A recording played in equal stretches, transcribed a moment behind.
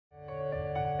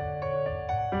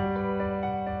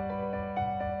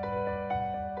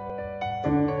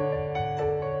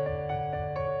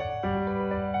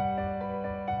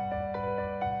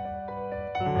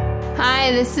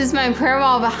Hi, this is my prayer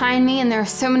wall behind me, and there are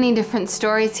so many different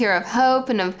stories here of hope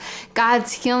and of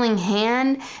God's healing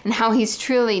hand and how He's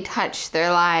truly touched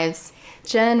their lives.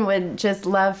 Jen would just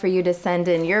love for you to send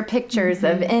in your pictures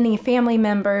of any family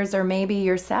members or maybe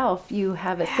yourself. You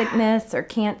have a sickness or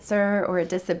cancer or a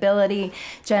disability.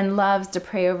 Jen loves to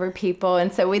pray over people,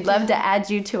 and so we'd love to add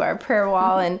you to our prayer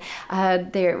wall, and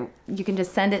there you can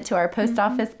just send it to our post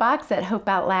office box at Hope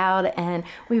Out Loud, and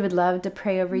we would love to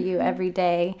pray over you every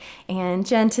day. And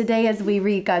Jen, today as we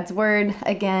read God's Word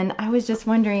again, I was just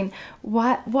wondering,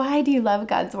 why do you love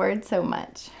God's Word so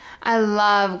much? I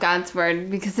love God's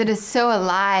Word because it is so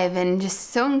alive and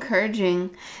just so encouraging.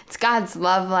 It's God's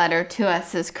love letter to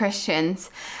us as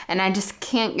Christians, and I just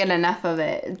can't get enough of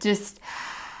it.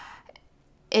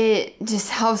 It just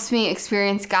helps me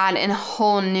experience God in a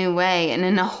whole new way and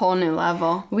in a whole new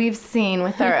level. We've seen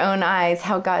with our own eyes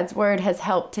how God's Word has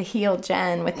helped to heal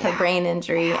Jen with her brain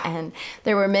injury. And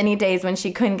there were many days when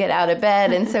she couldn't get out of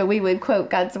bed. And so we would quote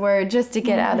God's Word just to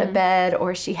get out of bed,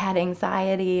 or she had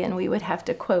anxiety and we would have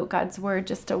to quote God's Word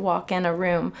just to walk in a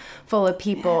room full of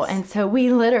people. And so we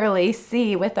literally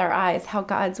see with our eyes how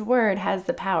God's Word has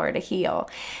the power to heal.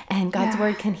 And God's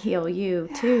Word can heal you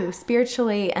too,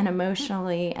 spiritually and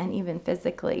emotionally, and even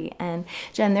physically. And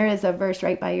Jen, there is a verse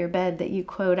right by your bed that you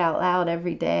quote out loud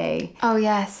every day. Oh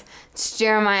yes, it's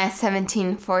Jeremiah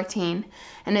 17:14,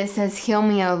 and it says, "Heal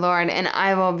me, O Lord, and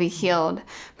I will be healed,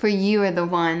 for you are the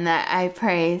one that I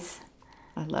praise."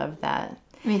 I love that.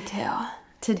 Me too.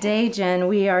 Today, Jen,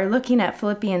 we are looking at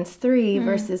Philippians 3,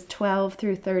 verses 12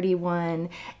 through 31.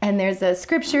 And there's a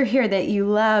scripture here that you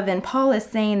love, and Paul is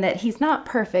saying that he's not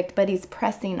perfect, but he's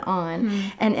pressing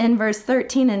on. And in verse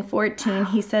 13 and 14,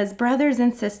 he says, "Brothers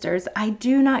and sisters, I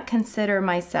do not consider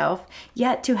myself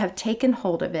yet to have taken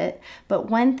hold of it, but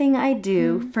one thing I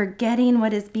do, forgetting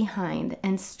what is behind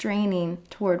and straining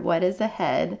toward what is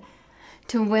ahead."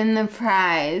 To win the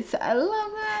prize. I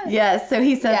love that. Yes, so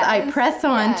he says, I press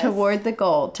on toward the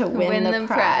goal to win the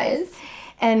prize.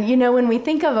 And, you know, when we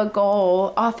think of a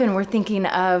goal, often we're thinking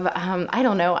of,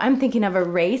 I'm thinking of a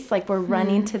race, like we're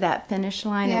running to that finish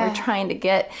line and we're trying to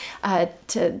get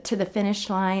to the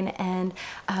finish line. And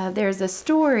there's a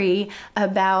story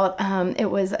about,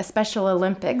 it was a Special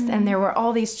Olympics, and there were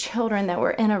all these children that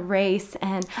were in a race,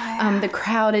 and the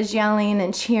crowd is yelling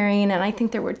and cheering, and I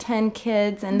think there were 10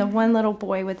 kids, and the one little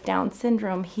boy with Down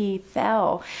syndrome, he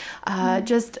fell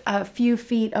just a few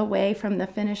feet away from the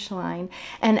finish line.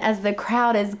 And as the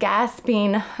crowd is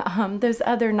gasping, those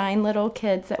other 9 little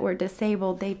kids that were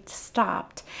disabled, they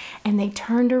stopped and they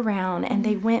turned around and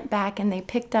they went back and they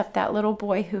picked up that little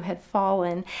boy who had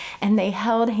fallen, and they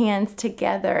held hands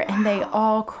together and they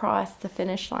all crossed the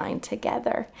finish line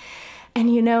together.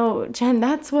 And you know, Jen,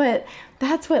 that's what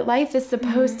life is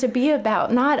supposed to be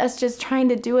about. Not us just trying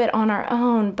to do it on our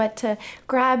own, but to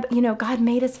grab, God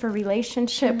made us for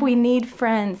relationship. We need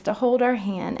friends to hold our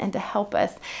hand and to help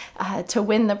us to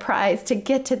win the prize, to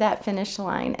get to that finish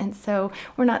line. And so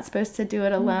we're not supposed to do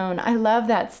it alone. I love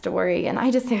that story. And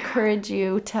I just encourage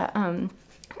you to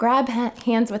grab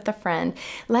hands with a friend.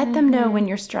 Let them know when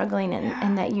you're struggling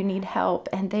and that you need help,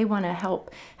 and they want to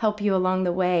help you along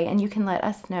the way, and you can let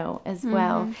us know as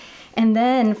well. And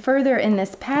then further in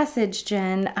this passage,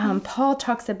 Jen, Paul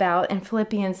talks about in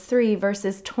Philippians 3,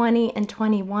 verses 20 and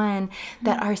 21,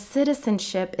 that our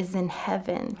citizenship is in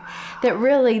heaven. That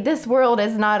really this world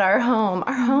is not our home.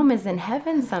 Our home is in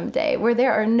heaven someday, where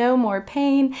there are no more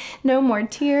pain, no more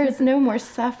tears, no more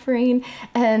suffering.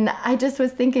 And I just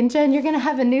was thinking, Jen, you're going to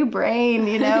have a new brain,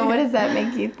 what does that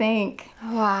make you think?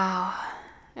 Wow.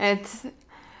 It's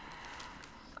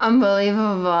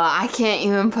unbelievable. I can't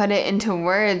even put it into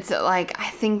words. Like, I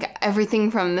think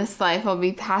everything from this life will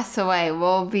be passed away.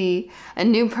 We'll be a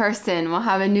new person. We'll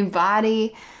have a new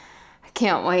body. I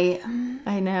can't wait.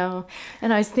 I know.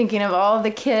 And I was thinking of all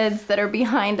the kids that are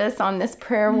behind us on this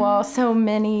prayer wall. So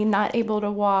many not able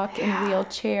to walk in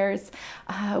wheelchairs.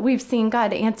 We've seen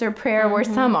God answer prayer where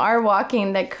some are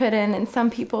walking that couldn't, and some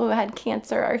people who had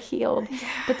cancer are healed.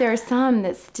 But there are some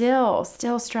that still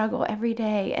struggle every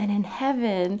day. And in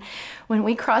heaven, when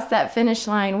we cross that finish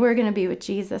line, we're going to be with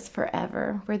Jesus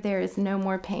forever, where there is no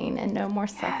more pain and no more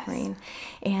suffering.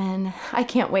 And I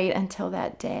can't wait until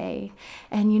that day.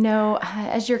 And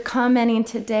as you're commenting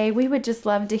today, we would just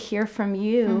love to hear from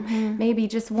you. Maybe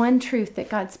just one truth that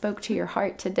God spoke to your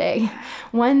heart today.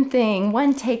 One thing,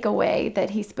 one takeaway that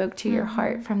He spoke to your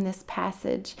heart from this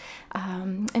passage.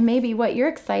 And maybe what you're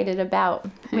excited about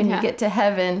when you get to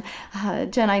heaven.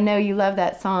 Jen, I know you love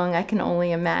that song, I Can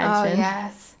Only Imagine. Oh,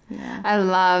 yes. Yeah. I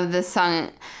love this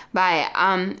song by,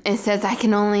 it says, "I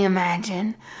can only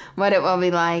imagine what it will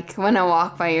be like when I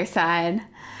walk by your side.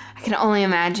 I I can only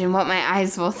imagine what my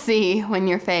eyes will see when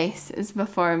your face is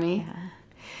before me. Yeah.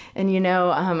 And you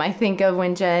know, I think of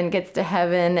when Jen gets to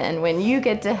heaven and when you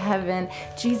get to heaven,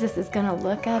 Jesus is going to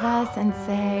look at us and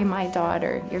say, my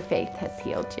daughter, your faith has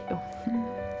healed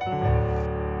you.